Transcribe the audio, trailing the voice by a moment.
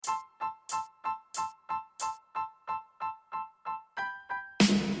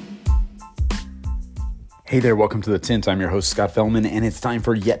Hey there, welcome to The Tint. I'm your host, Scott Fellman, and it's time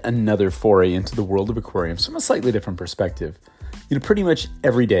for yet another foray into the world of aquariums from a slightly different perspective. Pretty much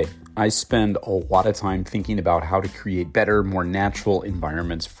every day, I spend a lot of time thinking about how to create better, more natural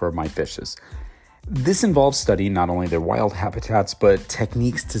environments for my fishes. This involves studying not only their wild habitats, but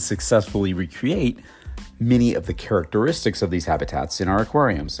techniques to successfully recreate many of the characteristics of these habitats in our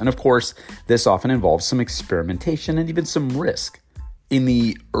aquariums. And of course, this often involves some experimentation and even some risk. In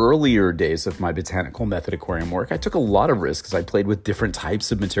the earlier days of my botanical method aquarium work, I took a lot of risks. I played with different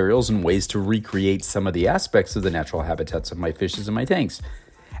types of materials and ways to recreate some of the aspects of the natural habitats of my fishes in my tanks.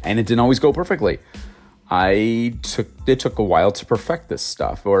 And it didn't always go perfectly. It took a while to perfect this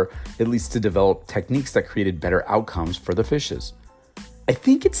stuff, or at least to develop techniques that created better outcomes for the fishes. I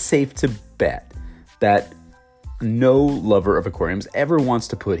think it's safe to bet that no lover of aquariums ever wants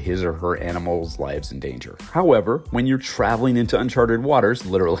to put his or her animals' lives in danger. However, when you're traveling into uncharted waters,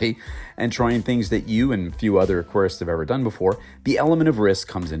 literally, and trying things that you and few other aquarists have ever done before, the element of risk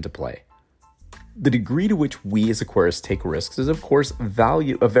comes into play. The degree to which we as aquarists take risks is, of course, a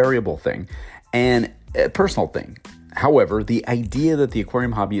variable thing and a personal thing. However, the idea that the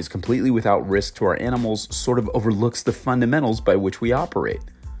aquarium hobby is completely without risk to our animals sort of overlooks the fundamentals by which we operate.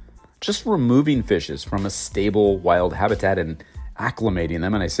 Just removing fishes from a stable wild habitat and acclimating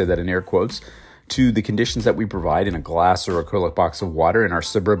them, and I say that in air quotes, to the conditions that we provide in a glass or acrylic box of water in our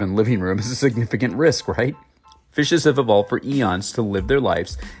suburban living room is a significant risk, right? Fishes have evolved for eons to live their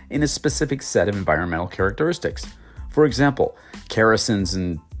lives in a specific set of environmental characteristics. For example, characins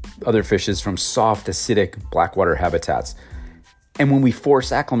and other fishes from soft, acidic, blackwater habitats. And when we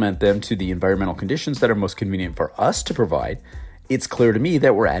force acclimate them to the environmental conditions that are most convenient for us to provide, it's clear to me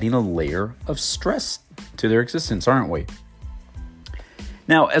that we're adding a layer of stress to their existence, aren't we?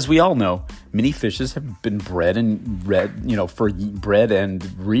 Now, as we all know, many fishes have been bred and reared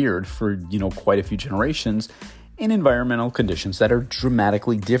for quite a few generations in environmental conditions that are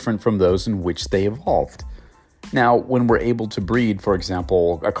dramatically different from those in which they evolved. Now, when we're able to breed, for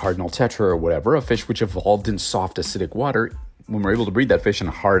example, a cardinal tetra or whatever, a fish which evolved in soft acidic water, when we're able to breed that fish in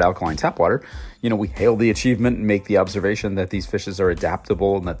hard alkaline tap water, we hail the achievement and make the observation that these fishes are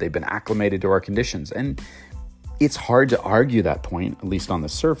adaptable and that they've been acclimated to our conditions. And it's hard to argue that point, at least on the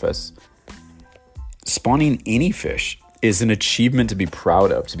surface. Spawning any fish is an achievement to be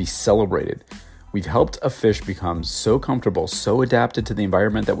proud of, to be celebrated. We've helped a fish become so comfortable, so adapted to the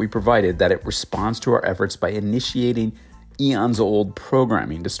environment that we provided that it responds to our efforts by initiating eons-old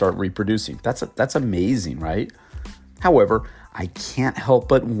programming to start reproducing. That's amazing, right? However, I can't help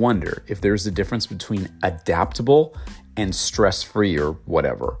but wonder if there's a difference between adaptable and stress-free or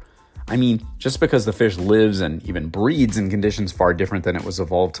whatever. I mean, just because the fish lives and even breeds in conditions far different than it was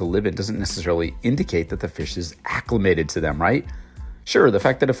evolved to live in doesn't necessarily indicate that the fish is acclimated to them, right? Sure, the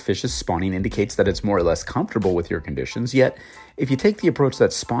fact that a fish is spawning indicates that it's more or less comfortable with your conditions, yet if you take the approach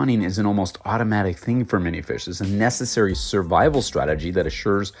that spawning is an almost automatic thing for many fishes, a necessary survival strategy that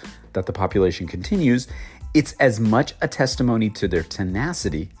assures that the population continues, it's as much a testimony to their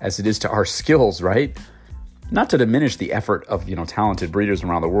tenacity as it is to our skills, right? Not to diminish the effort of, talented breeders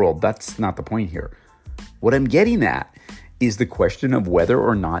around the world. That's not the point here. What I'm getting at is the question of whether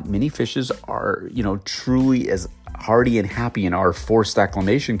or not many fishes are, truly as hardy and happy in our forced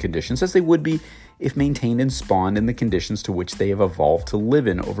acclimation conditions as they would be if maintained and spawned in the conditions to which they have evolved to live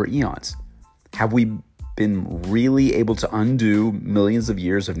in over eons. Have we been really able to undo millions of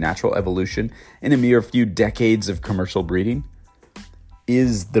years of natural evolution in a mere few decades of commercial breeding?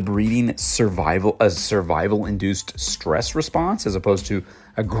 Is the breeding survival-induced stress response as opposed to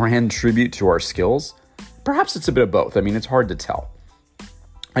a grand tribute to our skills? Perhaps it's a bit of both. It's hard to tell.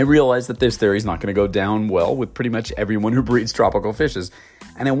 I realize that this theory is not going to go down well with pretty much everyone who breeds tropical fishes.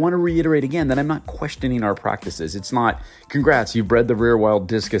 And I want to reiterate again that I'm not questioning our practices. It's not, congrats, you bred the rare wild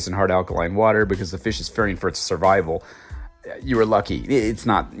discus in hard alkaline water because the fish is fearing for its survival. You were lucky. It's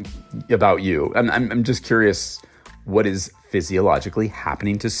not about you. I'm just curious what is physiologically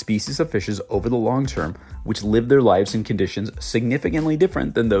happening to species of fishes over the long term, which live their lives in conditions significantly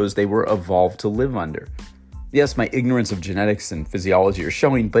different than those they were evolved to live under. Yes, my ignorance of genetics and physiology are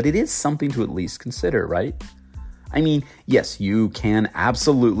showing, but it is something to at least consider, right? Yes, you can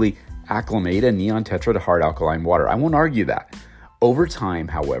absolutely acclimate a neon tetra to hard alkaline water. I won't argue that. Over time,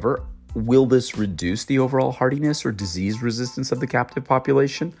 however, will this reduce the overall hardiness or disease resistance of the captive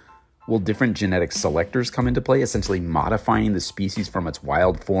population? Will different genetic selectors come into play, essentially modifying the species from its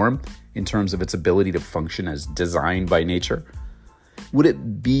wild form in terms of its ability to function as designed by nature? Would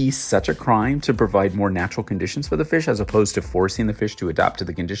it be such a crime to provide more natural conditions for the fish as opposed to forcing the fish to adapt to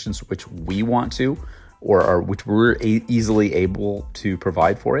the conditions which we want to, or which we're easily able to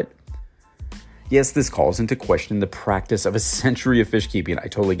provide for it? Yes, this calls into question the practice of a century of fish keeping. I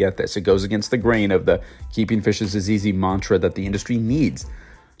totally get this. It goes against the grain of the keeping fishes is easy mantra that the industry needs.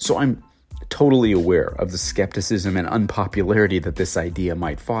 So I'm totally aware of the skepticism and unpopularity that this idea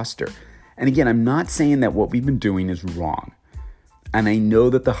might foster. And again, I'm not saying that what we've been doing is wrong. And I know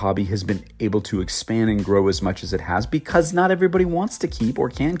that the hobby has been able to expand and grow as much as it has because not everybody wants to keep or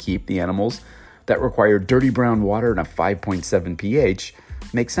can keep the animals that require dirty brown water and a 5.7 pH.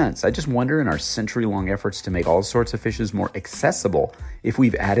 Makes sense. I just wonder in our century-long efforts to make all sorts of fishes more accessible if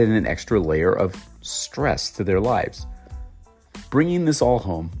we've added an extra layer of stress to their lives. Bringing this all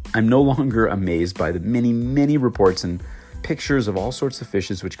home, I'm no longer amazed by the many reports and pictures of all sorts of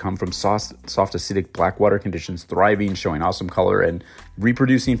fishes which come from soft acidic blackwater conditions, thriving, showing awesome color, and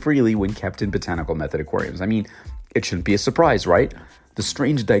reproducing freely when kept in botanical method aquariums. I mean, it shouldn't be a surprise, right? The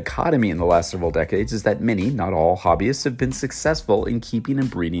strange dichotomy in the last several decades is that many, not all, hobbyists have been successful in keeping and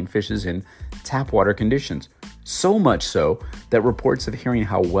breeding fishes in tap water conditions. So much so that reports of hearing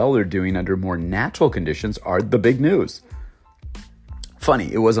how well they're doing under more natural conditions are the big news. Funny,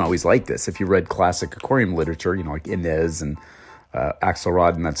 it wasn't always like this. If you read classic aquarium literature, like Inez and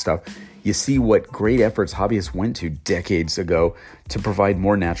Axelrod and that stuff, you see what great efforts hobbyists went to decades ago to provide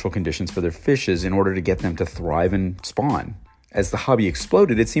more natural conditions for their fishes in order to get them to thrive and spawn. As the hobby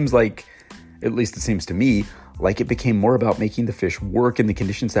exploded, it seems like, at least it seems to me, like it became more about making the fish work in the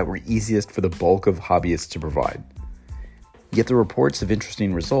conditions that were easiest for the bulk of hobbyists to provide. Yet the reports of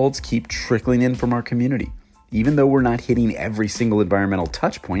interesting results keep trickling in from our community. Even though we're not hitting every single environmental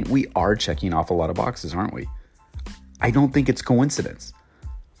touch point, we are checking off a lot of boxes, aren't we? I don't think it's coincidence.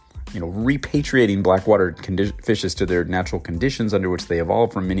 Repatriating blackwater fishes to their natural conditions under which they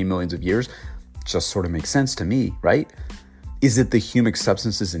evolved for many millions of years just sort of makes sense to me, right? Is it the humic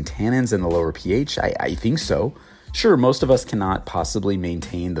substances and tannins and the lower pH? I think so. Sure, most of us cannot possibly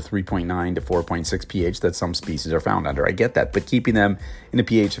maintain the 3.9 to 4.6 pH that some species are found under. I get that, but keeping them in a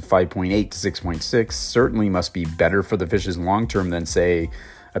pH of 5.8 to 6.6 certainly must be better for the fishes long term than, say,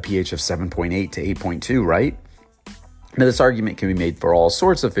 a pH of 7.8 to 8.2, right? Now, this argument can be made for all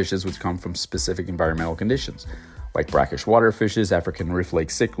sorts of fishes which come from specific environmental conditions, like brackish water fishes, African rift lake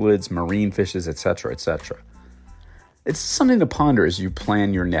cichlids, marine fishes, etc., etc. It's something to ponder as you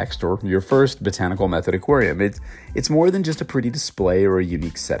plan your next or your first botanical method aquarium. It's more than just a pretty display or a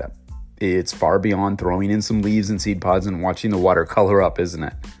unique setup. It's far beyond throwing in some leaves and seed pods and watching the water color up, isn't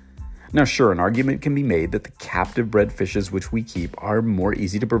it? Now, sure, an argument can be made that the captive bred fishes which we keep are more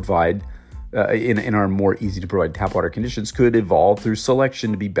easy to provide in our more easy to provide tap water conditions could evolve through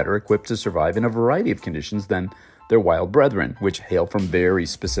selection to be better equipped to survive in a variety of conditions than their wild brethren, which hail from very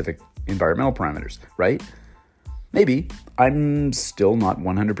specific environmental parameters, right? Maybe. I'm still not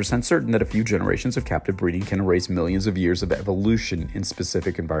 100% certain that a few generations of captive breeding can erase millions of years of evolution in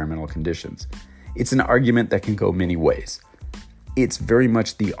specific environmental conditions. It's an argument that can go many ways. It's very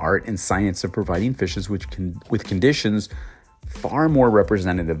much the art and science of providing fishes with conditions far more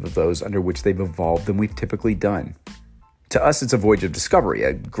representative of those under which they've evolved than we've typically done. To us, it's a voyage of discovery,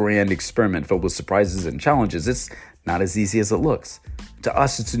 a grand experiment filled with surprises and challenges. It's not as easy as it looks. To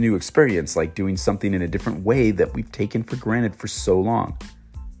us, it's a new experience, like doing something in a different way that we've taken for granted for so long.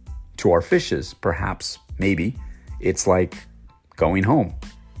 To our fishes, perhaps, maybe, it's like going home.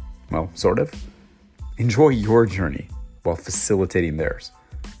 Well, sort of. Enjoy your journey while facilitating theirs.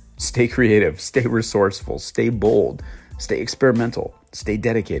 Stay creative, stay resourceful, stay bold, stay experimental, stay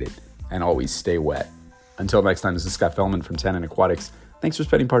dedicated, and always stay wet. Until next time, this is Scott Fellman from Tannin Aquatics. Thanks for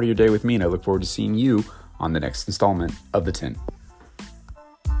spending part of your day with me, and I look forward to seeing you on the next installment of The Tin.